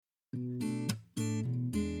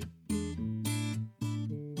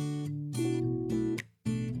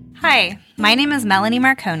Hi, my name is Melanie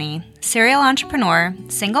Marconi, serial entrepreneur,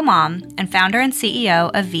 single mom, and founder and CEO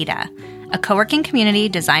of Vita, a co-working community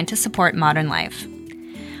designed to support modern life.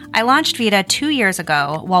 I launched Vita 2 years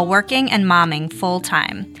ago while working and momming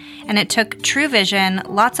full-time, and it took true vision,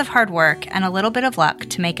 lots of hard work, and a little bit of luck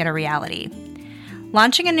to make it a reality.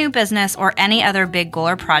 Launching a new business or any other big goal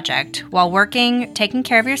or project while working, taking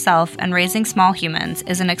care of yourself, and raising small humans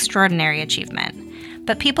is an extraordinary achievement.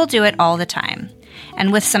 But people do it all the time.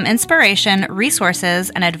 And with some inspiration, resources,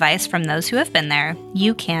 and advice from those who have been there,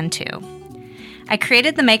 you can too. I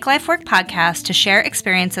created the Make Life Work podcast to share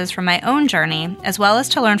experiences from my own journey, as well as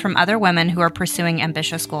to learn from other women who are pursuing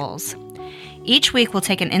ambitious goals. Each week, we'll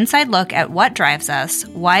take an inside look at what drives us,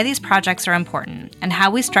 why these projects are important, and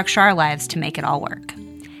how we structure our lives to make it all work.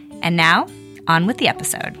 And now, on with the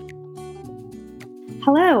episode.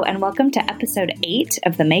 Hello, and welcome to episode 8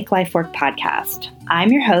 of the Make Life Work podcast.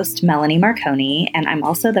 I'm your host, Melanie Marconi, and I'm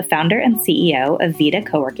also the founder and CEO of Vita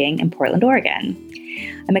Co-working in Portland, Oregon.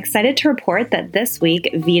 I'm excited to report that this week,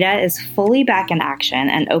 Vita is fully back in action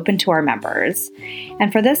and open to our members.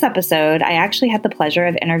 And for this episode, I actually had the pleasure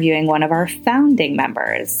of interviewing one of our founding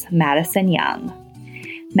members, Madison Young.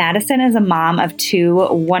 Madison is a mom of 2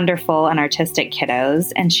 wonderful and artistic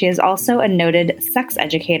kiddos, and she is also a noted sex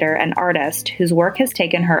educator and artist whose work has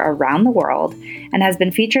taken her around the world and has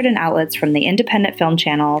been featured in outlets from the Independent Film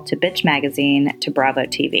Channel to Bitch Magazine to Bravo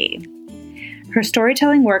TV. Her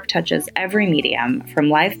storytelling work touches every medium, from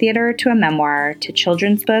live theater to a memoir to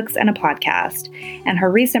children's books and a podcast, and her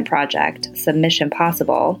recent project, Submission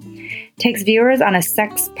Possible, takes viewers on a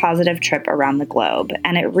sex-positive trip around the globe,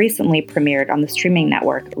 and it recently premiered on the streaming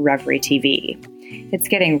network Reverie TV. It's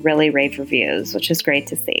getting really rave reviews, which is great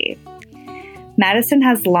to see. Madison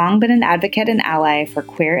has long been an advocate and ally for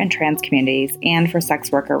queer and trans communities and for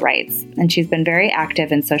sex worker rights, and she's been very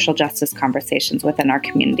active in social justice conversations within our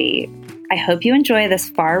community. I hope you enjoy this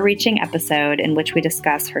far-reaching episode in which we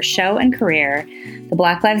discuss her show and career, the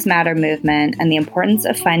Black Lives Matter movement, and the importance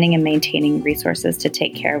of finding and maintaining resources to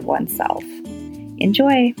take care of oneself.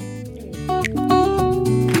 Enjoy!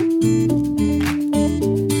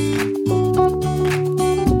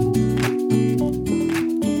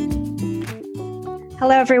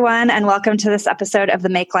 Hello, everyone, and welcome to this episode of the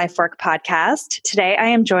Make Life Work podcast. Today, I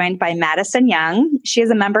am joined by Madison Young. She is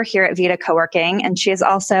a member here at Vita Co-working, and she is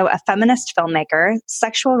also a feminist filmmaker,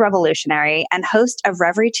 sexual revolutionary, and host of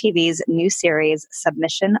Reverie TV's new series,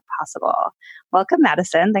 Submission Possible. Welcome,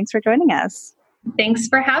 Madison. Thanks for joining us. Thanks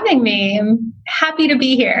for having me. I'm happy to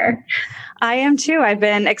be here. I am too. I've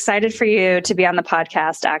been excited for you to be on the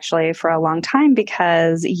podcast actually for a long time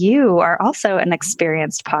because you are also an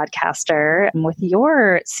experienced podcaster with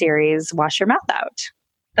your series, Wash Your Mouth Out.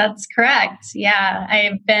 That's correct. Yeah,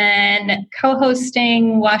 I've been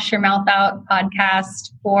co-hosting Wash Your Mouth Out podcast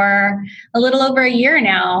for a little over a year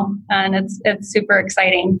now, and it's super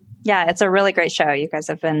exciting. Yeah, it's a really great show. You guys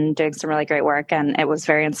have been doing some really great work, and it was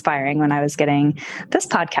very inspiring when I was getting this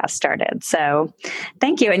podcast started. So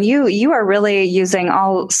thank you. And you are really using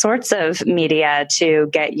all sorts of media to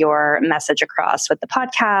get your message across with the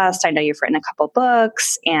podcast. I know you've written a couple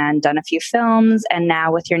books and done a few films, and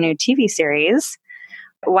now with your new TV series.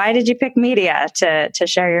 Why did you pick media to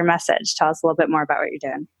share your message? Tell us a little bit more about what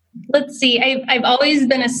you're doing. Let's see. I've always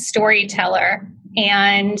been a storyteller,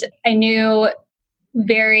 and I knew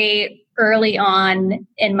very early on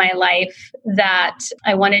in my life that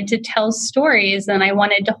I wanted to tell stories and I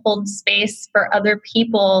wanted to hold space for other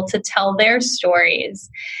people to tell their stories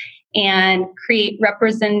and create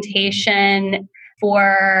representation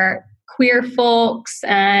for queer folks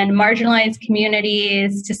and marginalized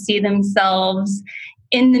communities to see themselves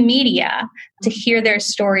in the media, to hear their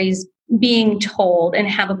stories being told and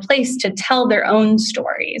have a place to tell their own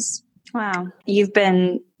stories. Wow. You've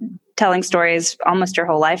been telling stories almost your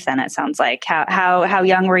whole life then, it sounds like. How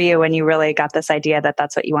young were you when you really got this idea that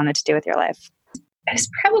that's what you wanted to do with your life? I was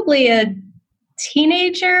probably a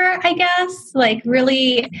teenager, I guess. Like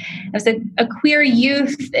really, I was a queer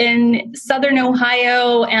youth in Southern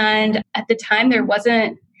Ohio. And at the time, there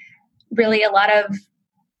wasn't really a lot of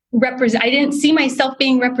I didn't see myself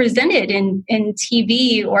being represented in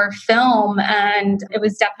TV or film. And it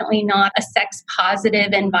was definitely not a sex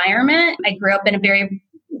positive environment. I grew up in a very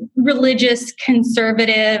religious,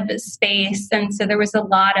 conservative space. And so there was a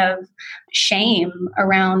lot of shame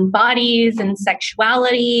around bodies and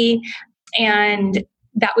sexuality. And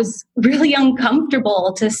that was really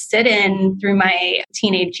uncomfortable to sit in through my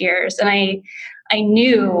teenage years. And I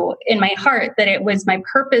knew in my heart that it was my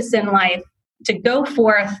purpose in life to go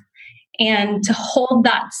forth and to hold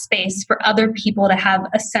that space for other people to have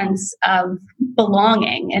a sense of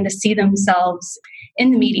belonging and to see themselves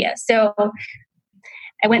in the media. So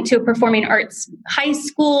I went to a performing arts high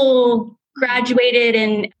school, graduated,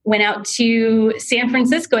 and went out to San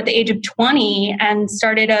Francisco at the age of 20 and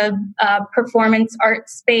started a performance art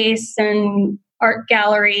space and art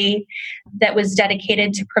gallery that was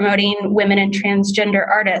dedicated to promoting women and transgender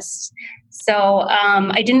artists. So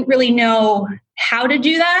I didn't really know how to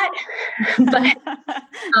do that,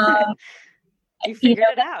 but you figured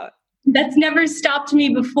it out. That's never stopped me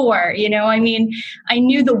before. I mean, I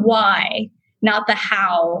knew the why, not the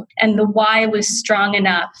how, and the why was strong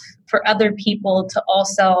enough for other people to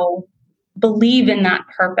also believe in that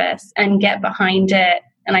purpose and get behind it.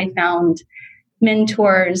 And I found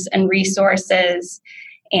mentors and resources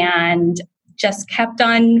and just kept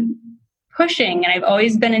on pushing. And I've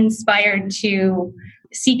always been inspired to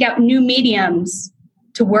seek out new mediums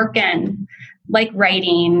to work in, like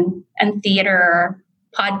writing and theater,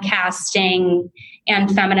 podcasting,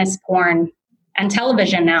 and feminist porn, and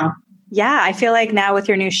television now. Yeah, I feel like now with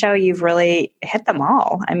your new show, you've really hit them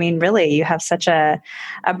all. I mean, really, you have such a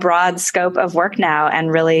broad scope of work now,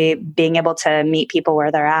 and really being able to meet people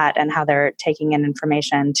where they're at and how they're taking in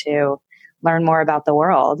information to learn more about the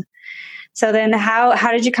world. So then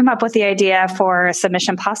how did you come up with the idea for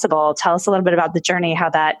Submission Possible? Tell us a little bit about the journey, how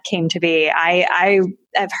that came to be. I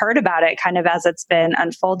have heard about it kind of as it's been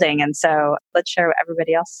unfolding. And so let's share with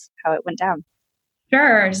everybody else how it went down.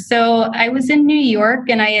 Sure. So I was in New York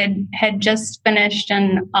and I had just finished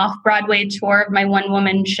an off-Broadway tour of my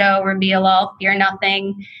one-woman show, Reveal All, Fear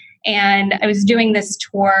Nothing. And I was doing this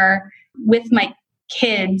tour with my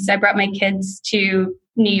kids. I brought my kids to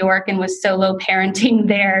New York and was solo parenting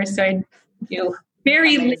there. So I'd do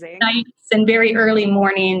very late nights and very early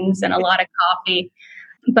mornings and a lot of coffee.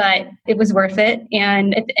 But it was worth it.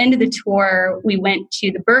 And at the end of the tour, we went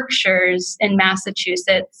to the Berkshires in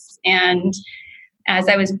Massachusetts. And as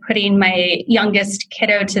I was putting my youngest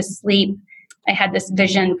kiddo to sleep, I had this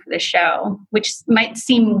vision for the show, which might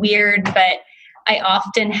seem weird, but I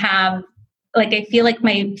often have, I feel like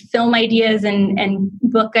my film ideas and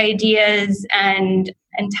book ideas and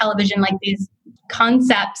television, like these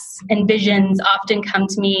concepts and visions often come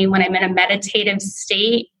to me when I'm in a meditative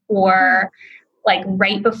state or like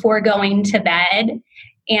right before going to bed.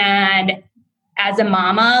 And as a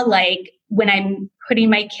mama, when I'm putting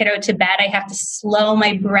my kiddo to bed, I have to slow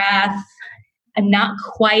my breath. I'm not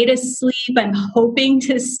quite asleep. I'm hoping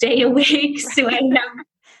to stay awake so I have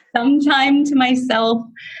some time to myself,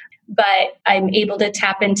 but I'm able to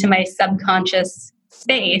tap into my subconscious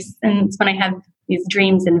space. And it's when I have these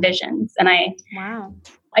dreams and visions. And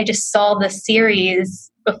I just saw the series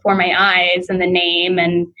before my eyes and the name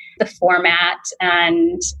and the format.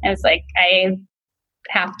 And I was like, I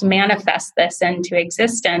have to manifest this into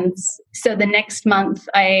existence. So the next month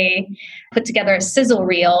I put together a sizzle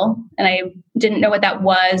reel, and I didn't know what that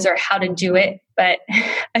was or how to do it. But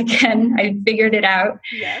again, I figured it out.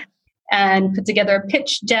 Yeah. And put together a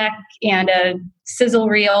pitch deck and a sizzle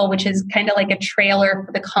reel, which is kind of like a trailer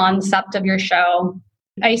for the concept of your show.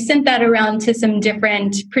 I sent that around to some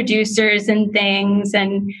different producers and things.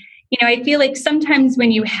 And, I feel like sometimes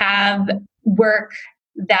when you have work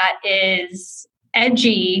that is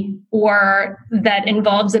edgy or that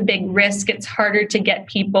involves a big risk, it's harder to get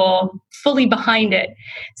people fully behind it.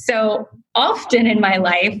 So often in my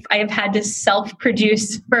life, I've had to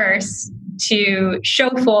self-produce first to show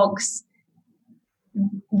folks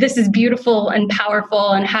this is beautiful and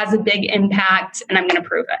powerful and has a big impact, and I'm going to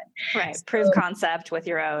prove it. Right. Prove concept with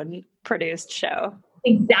your own produced show.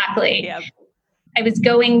 Exactly. Yep. I was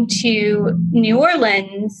going to New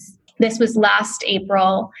Orleans, this was last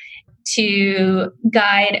April, to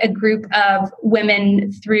guide a group of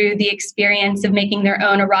women through the experience of making their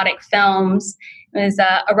own erotic films. It was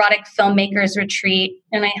a erotic filmmakers retreat,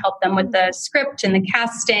 and I helped them with the script and the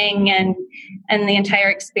casting and the entire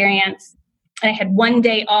experience. And I had one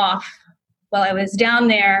day off while I was down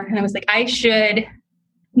there, and I was like, I should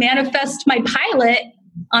manifest my pilot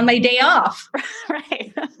on my day off.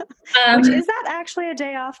 Right. Which, is that actually a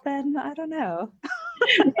day off then? I don't know.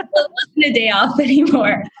 It wasn't a day off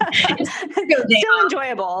anymore. Still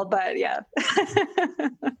enjoyable, but yeah.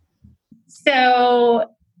 So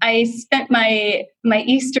I spent my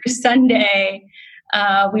Easter Sunday,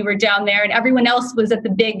 we were down there, and everyone else was at the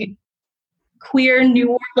big queer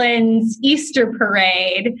New Orleans Easter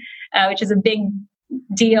parade, which is a big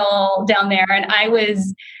deal down there. And I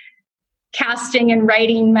was casting and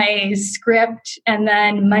writing my script. And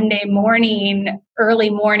then Monday morning, early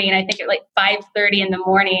morning, I think at 5:30 in the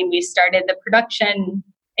morning, we started the production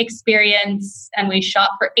experience, and we shot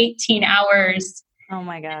for 18 hours. Oh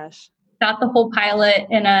my gosh. Shot the whole pilot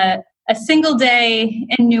in a single day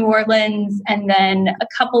in New Orleans, and then a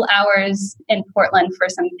couple hours in Portland for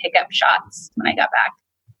some pickup shots when I got back.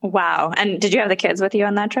 Wow. And did you have the kids with you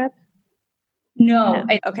on that trip? No.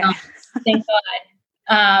 I okay. Not. Thank God.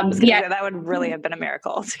 Yeah, that would really have been a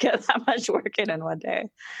miracle to get that much work in one day.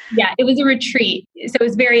 Yeah, it was a retreat, so it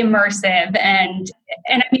was very immersive, and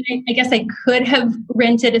I mean, I guess I could have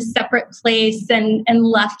rented a separate place and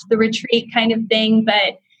left the retreat kind of thing,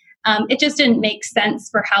 but it just didn't make sense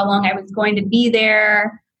for how long I was going to be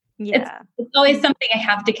there. Yeah, it's always something I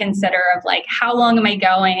have to consider of like, how long am I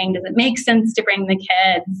going? Does it make sense to bring the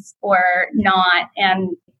kids or not?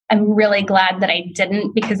 And I'm really glad that I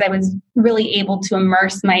didn't, because I was really able to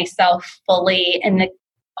immerse myself fully in the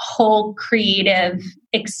whole creative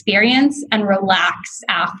experience and relax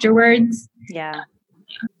afterwards. Yeah.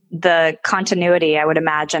 The continuity, I would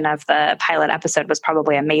imagine, of the pilot episode was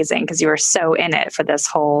probably amazing because you were so in it for this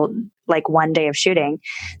whole like one day of shooting.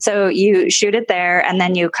 So you shoot it there and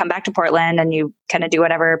then you come back to Portland and you kind of do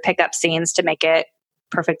whatever pickup scenes to make it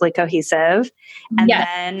perfectly cohesive. And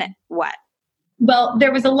then what? Well,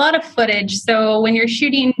 there was a lot of footage. So when you're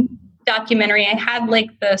shooting documentary, I had like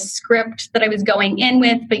the script that I was going in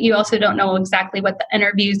with, but you also don't know exactly what the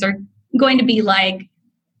interviews are going to be like.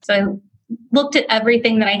 So I looked at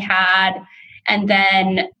everything that I had, and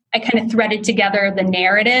then I kind of threaded together the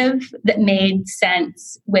narrative that made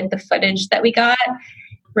sense with the footage that we got,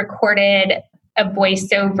 recorded a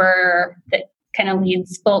voiceover that kind of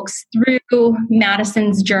leads folks through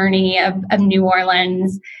Madison's journey of New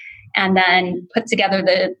Orleans, and then put together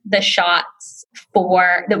the shots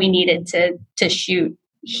that we needed to shoot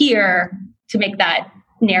here to make that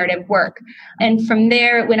narrative work. And from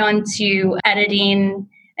there, it went on to editing.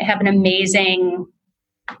 I have an amazing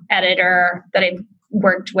editor that I've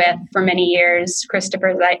worked with for many years,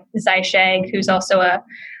 Christopher Zeishag, who's also a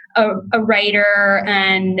writer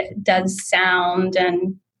and does sound.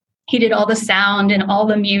 And he did all the sound and all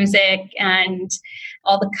the music and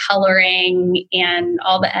all the coloring and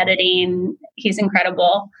all the editing. He's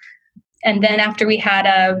incredible. And then after we had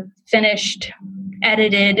a finished,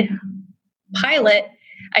 edited pilot,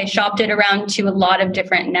 I shopped it around to a lot of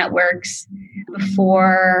different networks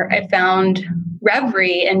before I found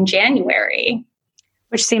Reverie in January.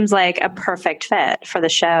 Which seems like a perfect fit for the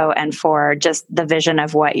show and for just the vision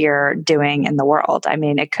of what you're doing in the world. I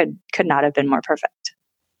mean, it could not have been more perfect.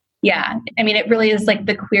 Yeah. I mean, it really is like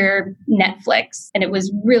the queer Netflix. And it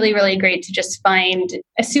was really, really great to just find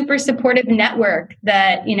a super supportive network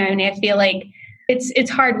that, you know, and I feel like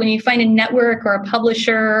it's hard when you find a network or a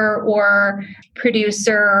publisher or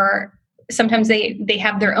producer. Sometimes they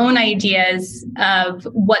have their own ideas of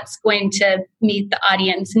what's going to meet the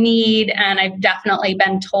audience need. And I've definitely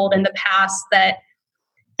been told in the past that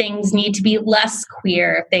things need to be less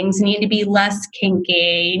queer, things need to be less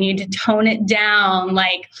kinky, you need to tone it down.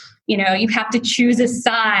 Like, you know, you have to choose a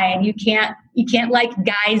side. You can't like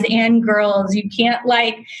guys and girls. You can't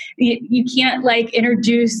like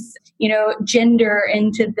introduce, you know, gender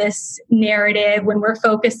into this narrative when we're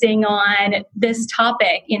focusing on this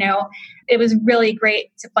topic. You know, it was really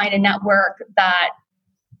great to find a network that,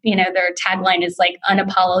 you know, their tagline is like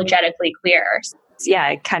unapologetically queer. Yeah,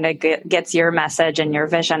 it kind of gets your message and your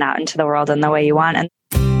vision out into the world in the way you want. And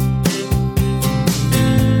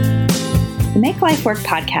the Make Life Work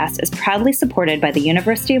podcast is proudly supported by the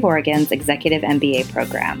University of Oregon's Executive MBA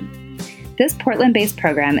program. This Portland-based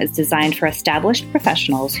program is designed for established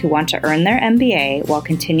professionals who want to earn their MBA while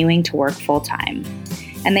continuing to work full-time.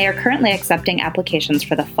 And they are currently accepting applications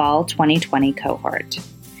for the fall 2020 cohort.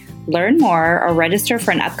 Learn more or register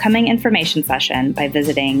for an upcoming information session by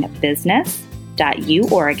visiting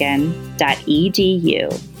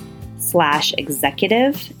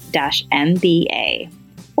business.uoregon.edu/executive-MBA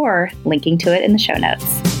or linking to it in the show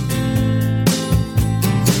notes.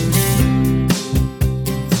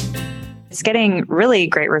 It's getting really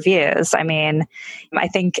great reviews. I mean, I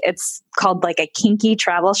think it's called like a kinky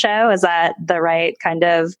travel show. Is that the right kind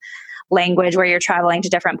of language where you're traveling to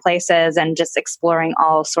different places and just exploring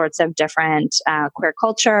all sorts of different queer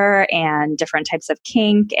culture and different types of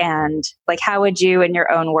kink? And like, how would you, in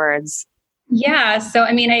your own words? Yeah. So,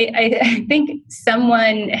 I mean, I think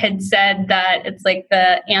someone had said that it's like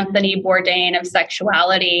the Anthony Bourdain of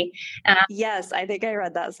sexuality. Yes, I think I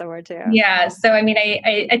read that somewhere too. Yeah. So, I mean,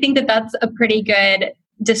 I think that that's a pretty good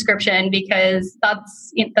description because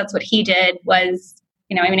that's what he did was,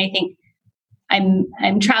 you know, I mean, I think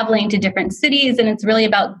I'm traveling to different cities and it's really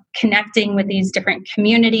about connecting with these different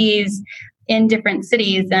communities in different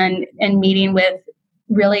cities and meeting with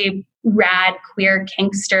really rad queer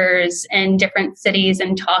kinksters in different cities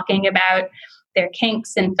and talking about their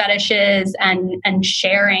kinks and fetishes and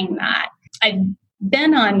sharing that. I've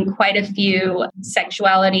been on quite a few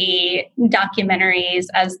sexuality documentaries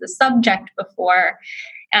as the subject before,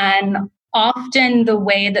 and often the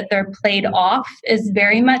way that they're played off is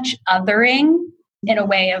very much othering, in a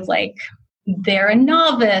way of like, they're a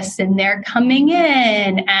novice and they're coming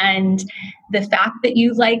in, and the fact that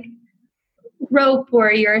you like rope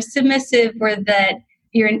or you're submissive or that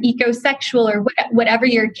you're an ecosexual or whatever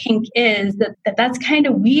your kink is, that's kind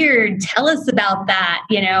of weird. Tell us about that,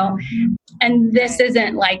 you know? And this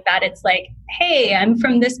isn't like that. It's like, hey, I'm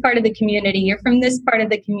from this part of the community. You're from this part of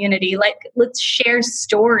the community. Like, let's share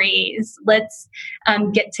stories. Let's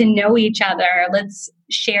get to know each other. Let's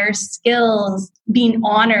share skills, being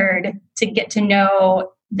honored to get to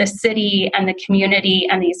know the city and the community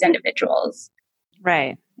and these individuals.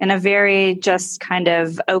 Right. In a very just kind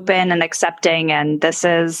of open and accepting, and this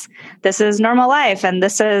is normal life, and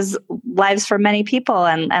this is lives for many people,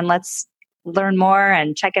 and let's learn more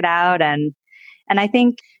and check it out. And I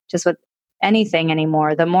think just with anything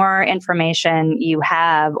anymore, the more information you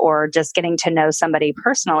have, or just getting to know somebody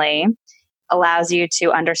personally, allows you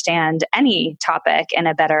to understand any topic in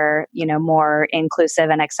a better, more inclusive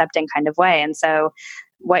and accepting kind of way. And so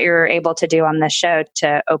what you're able to do on this show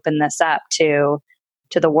to open this up to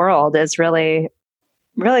the world is really,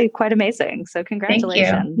 really quite amazing. So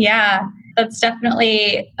congratulations. Thank you. Yeah, that's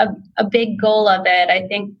definitely a big goal of it. I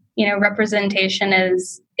think, representation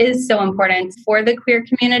is so important for the queer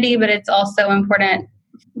community, but it's also important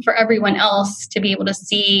for everyone else to be able to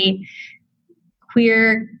see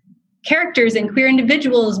queer characters and queer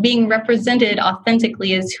individuals being represented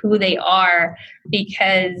authentically as who they are,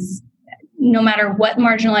 because no matter what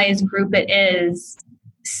marginalized group it is,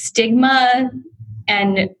 stigma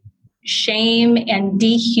and shame and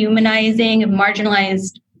dehumanizing of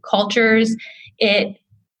marginalized cultures,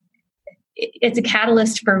 it's a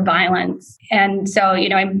catalyst for violence. And so,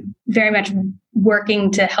 I'm very much working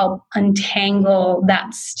to help untangle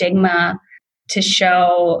that stigma to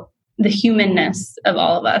show the humanness of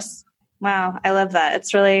all of us. Wow, I love that.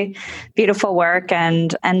 It's really beautiful work,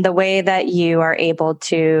 and the way that you are able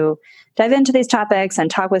to dive into these topics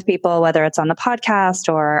and talk with people, whether it's on the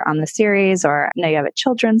podcast or on the series, or I know you have a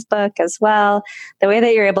children's book as well. The way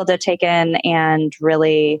that you're able to take in and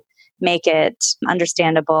really make it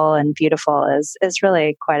understandable and beautiful is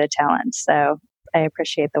really quite a talent. So I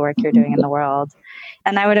appreciate the work you're doing in the world.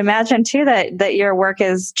 And I would imagine too that your work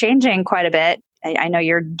is changing quite a bit. I know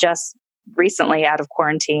you're just recently out of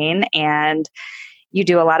quarantine and you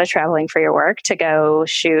do a lot of traveling for your work to go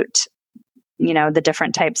shoot, the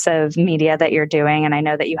different types of media that you're doing. And I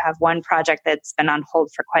know that you have one project that's been on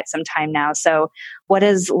hold for quite some time now. So what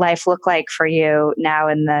does life look like for you now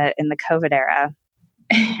in the COVID era?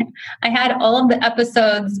 I had all of the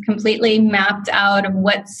episodes completely mapped out of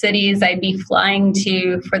what cities I'd be flying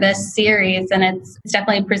to for this series. And it's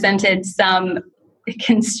definitely presented some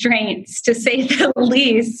constraints, to say the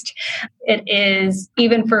least. It is,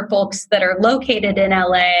 even for folks that are located in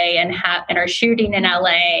LA and are shooting in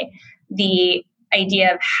LA, the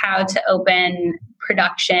idea of how to open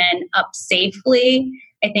production up safely,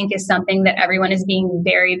 I think, is something that everyone is being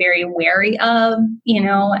very, very wary of,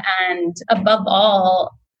 and above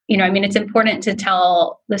all, it's important to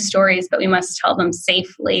tell the stories, but we must tell them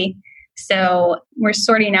safely. So we're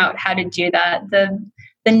sorting out how to do that.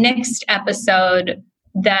 The next episode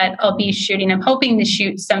that I'll be shooting, I'm hoping to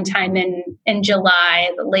shoot sometime in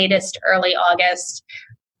July, the latest early August,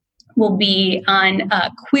 will be on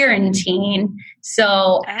quarantine.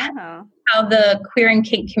 So how the queer and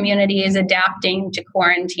kink community is adapting to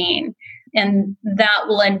quarantine. And that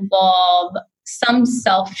will involve some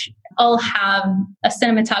I'll have a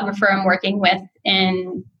cinematographer I'm working with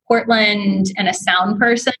in Portland and a sound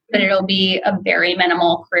person, but it'll be a very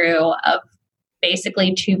minimal crew of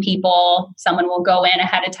basically 2 people. Someone will go in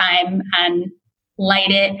ahead of time and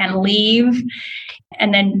light it and leave,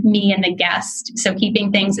 and then me and the guest. So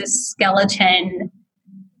keeping things as skeleton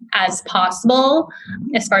as possible,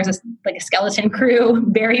 as far as a skeleton crew,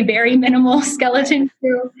 very, very minimal skeleton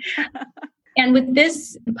crew. And with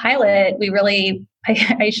this pilot,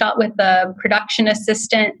 I shot with a production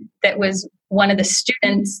assistant that was one of the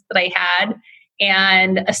students that I had,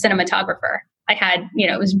 and a cinematographer. I had,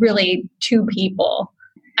 it was really 2 people.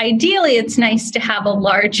 Ideally, it's nice to have a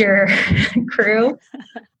larger crew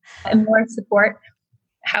and more support.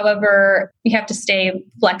 However, you have to stay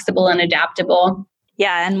flexible and adaptable.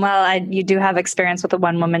 Yeah. And you do have experience with the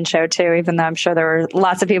one woman show too, even though I'm sure there were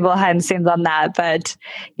lots of people behind the scenes on that, but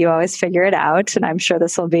you always figure it out. And I'm sure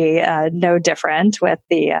this will be no different with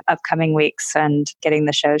the upcoming weeks and getting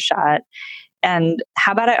the show shot. And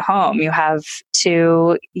how about at home? You have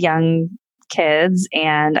 2 young kids,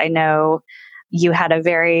 and I know you had a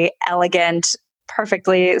very elegant,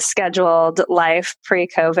 perfectly scheduled life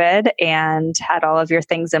pre-COVID and had all of your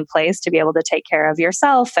things in place to be able to take care of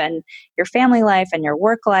yourself and your family life and your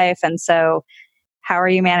work life. And so how are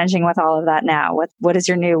you managing with all of that now? What does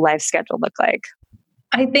your new life schedule look like?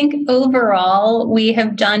 I think overall we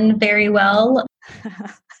have done very well.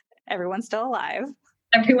 Everyone's still alive.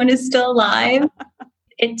 Everyone is still alive.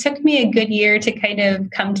 It took me a good year to kind of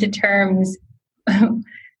come to terms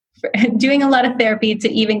doing a lot of therapy to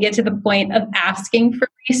even get to the point of asking for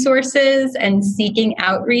resources and seeking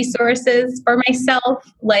out resources for myself,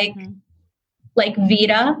 like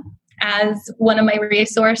Vita as one of my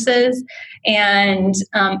resources, and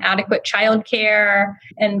adequate childcare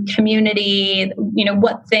and community.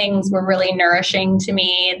 What things were really nourishing to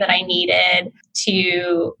me that I needed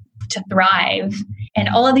to thrive, and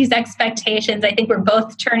all of these expectations. I think we're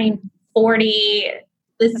both turning 40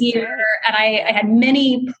 this year, and I had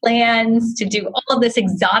many plans to do all of this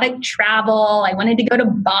exotic travel. I wanted to go to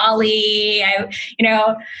Bali. I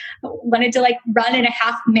wanted to run in a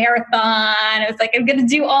half marathon. I was like, I'm going to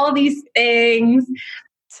do all these things.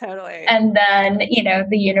 Totally. And then,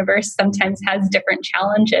 the universe sometimes has different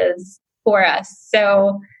challenges for us.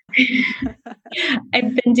 So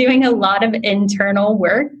I've been doing a lot of internal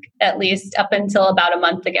work, at least up until about a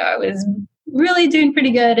month ago. I was really doing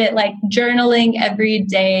pretty good at journaling every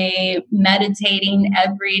day, meditating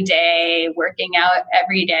every day, working out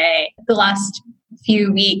every day. The last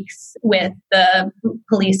few weeks with the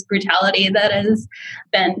police brutality that has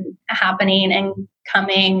been happening and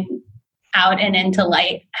coming out and into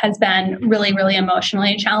light has been really, really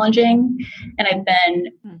emotionally challenging. And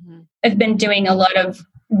I've been doing a lot of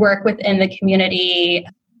work within the community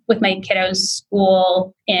with my kiddos'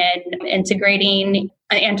 school in integrating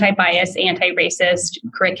an anti-bias, anti-racist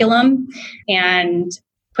curriculum and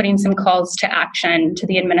putting some calls to action to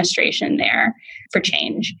the administration there for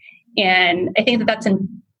change. And I think that that's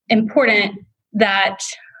important that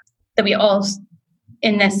we all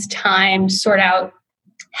in this time sort out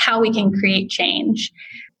how we can create change.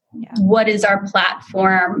 Yeah. What is our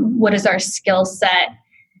platform? What is our skill set?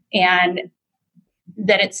 And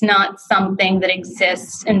that it's not something that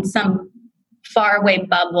exists in some faraway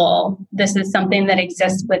bubble. This is something that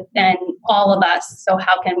exists within all of us. So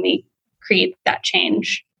how can we create that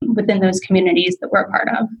change within those communities that we're a part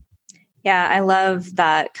of? Yeah, I love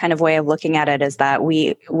that kind of way of looking at it, is that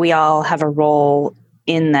we all have a role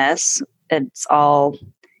in this. It's all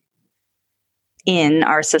in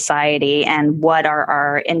our society, and what are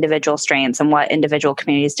our individual strengths and what individual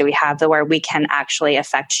communities do we have that where we can actually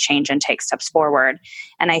affect change and take steps forward.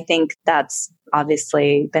 And I think that's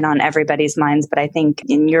obviously been on everybody's minds, but I think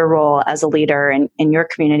in your role as a leader in your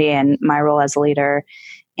community and my role as a leader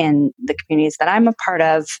in the communities that I'm a part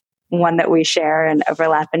of, one that we share and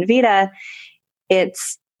overlap in Vita,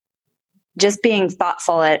 it's just being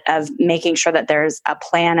thoughtful of making sure that there's a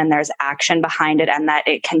plan and there's action behind it and that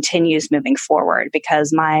it continues moving forward.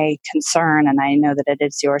 Because my concern, and I know that it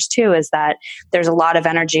is yours too, is that there's a lot of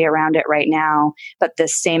energy around it right now, but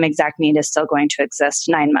this same exact need is still going to exist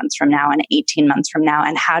 9 months from now and 18 months from now.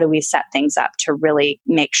 And how do we set things up to really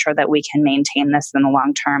make sure that we can maintain this in the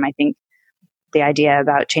long term? I think the idea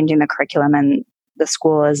about changing the curriculum and the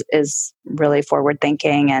school is really forward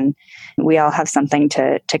thinking, and we all have something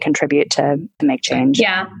to contribute to make change.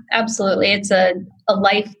 Yeah, absolutely. It's a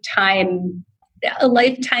lifetime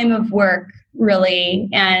of work, really.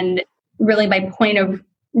 And really my point of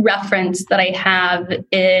reference that I have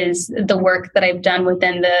is the work that I've done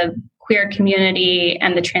within the queer community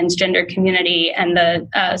and the transgender community and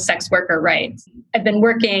the sex worker rights. I've been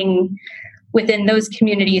working within those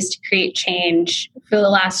communities to create change for the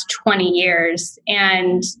last 20 years.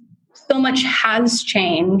 And so much has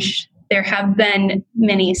changed. There have been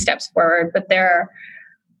many steps forward, but there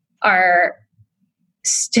are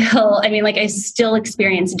still, I still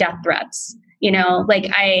experience death threats.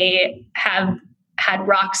 I have had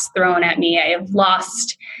rocks thrown at me. I have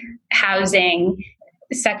lost housing,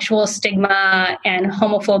 sexual stigma and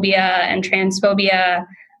homophobia and transphobia.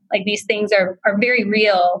 These things are very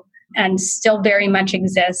real and still very much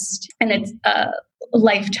exist. And it's a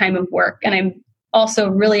lifetime of work. And I'm also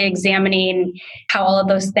really examining how all of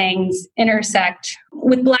those things intersect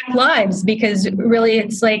with Black lives, because really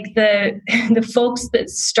it's the folks that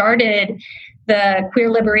started the queer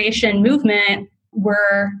liberation movement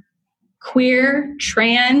were queer,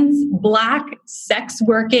 trans, Black, sex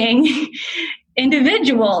working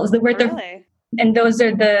individuals. Really? And those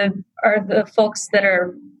are the folks that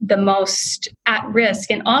are the most at risk,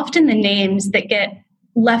 and often the names that get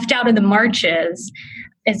left out of the marches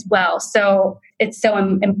as well. So it's so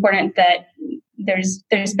important that there's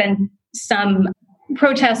been some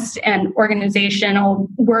protests and organizational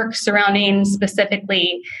work surrounding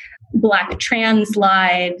specifically Black trans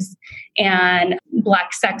lives and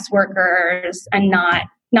Black sex workers, and not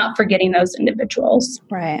forgetting those individuals.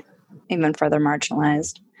 Right. Even further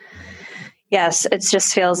marginalized. Yes, it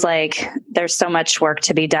just feels like there's so much work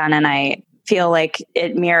to be done. And I feel like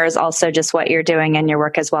it mirrors also just what you're doing in your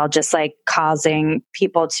work as well, just like causing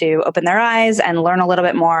people to open their eyes and learn a little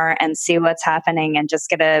bit more and see what's happening and just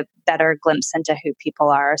get a better glimpse into who people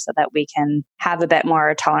are so that we can have a bit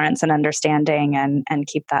more tolerance and understanding and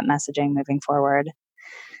keep that messaging moving forward.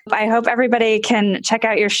 I hope everybody can check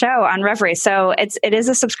out your show on Reverie. So it is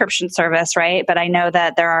a subscription service, right? But I know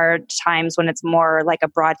that there are times when it's more like a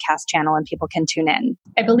broadcast channel and people can tune in.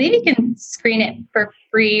 I believe you can screen it for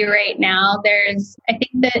free right now. I think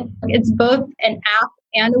that it's both an app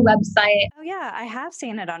and a website. Oh yeah, I have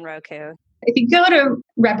seen it on Roku. If you go to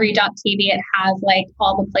reverie.tv, it has like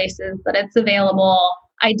all the places that it's available.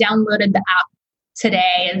 I downloaded the app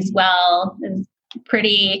today as well. It's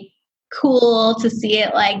pretty cool to see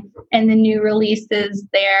it like in the new releases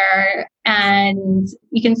there, and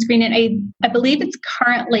you can screen it. I believe it's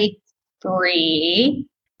currently free,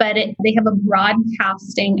 but they have a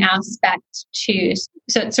broadcasting aspect too.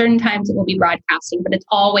 So at certain times it will be broadcasting, but it's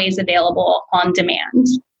always available on demand.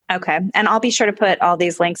 Okay. And I'll be sure to put all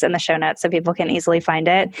these links in the show notes so people can easily find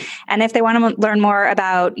it. And if they want to learn more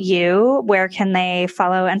about you, where can they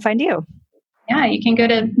follow and find you? Yeah, you can go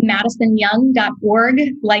to madisonyoung.org,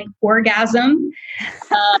 like orgasm.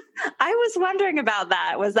 I was wondering about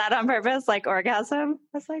that. Was that on purpose, like orgasm?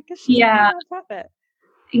 I was like, yeah, profit.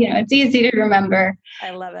 It's easy to remember.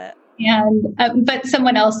 I love it. And but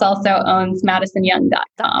someone else also owns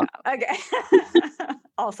madisonyoung.com. Okay.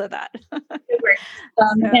 Also that.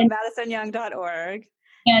 And madisonyoung.org.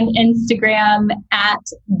 And Instagram at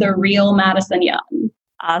 @TheRealMadisonYoung.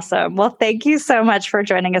 Awesome. Well, thank you so much for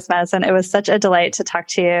joining us, Madison. It was such a delight to talk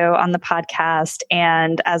to you on the podcast.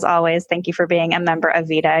 And as always, thank you for being a member of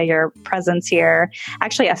VIDA. Your presence here,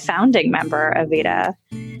 actually a founding member of VIDA.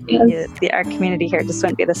 Yes. Our community here just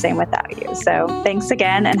wouldn't be the same without you. So thanks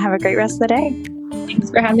again and have a great rest of the day.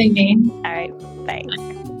 Thanks for having me. All right. Bye.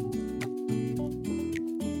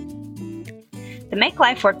 The Make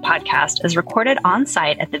Life Work podcast is recorded on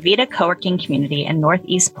site at the VIDA co-working community in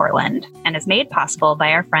Northeast Portland and is made possible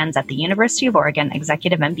by our friends at the University of Oregon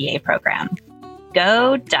Executive MBA program.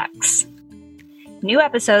 Go Ducks! New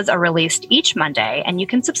episodes are released each Monday, and you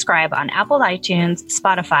can subscribe on Apple iTunes,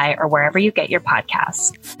 Spotify, or wherever you get your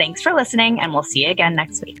podcasts. Thanks for listening, and we'll see you again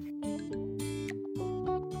next week.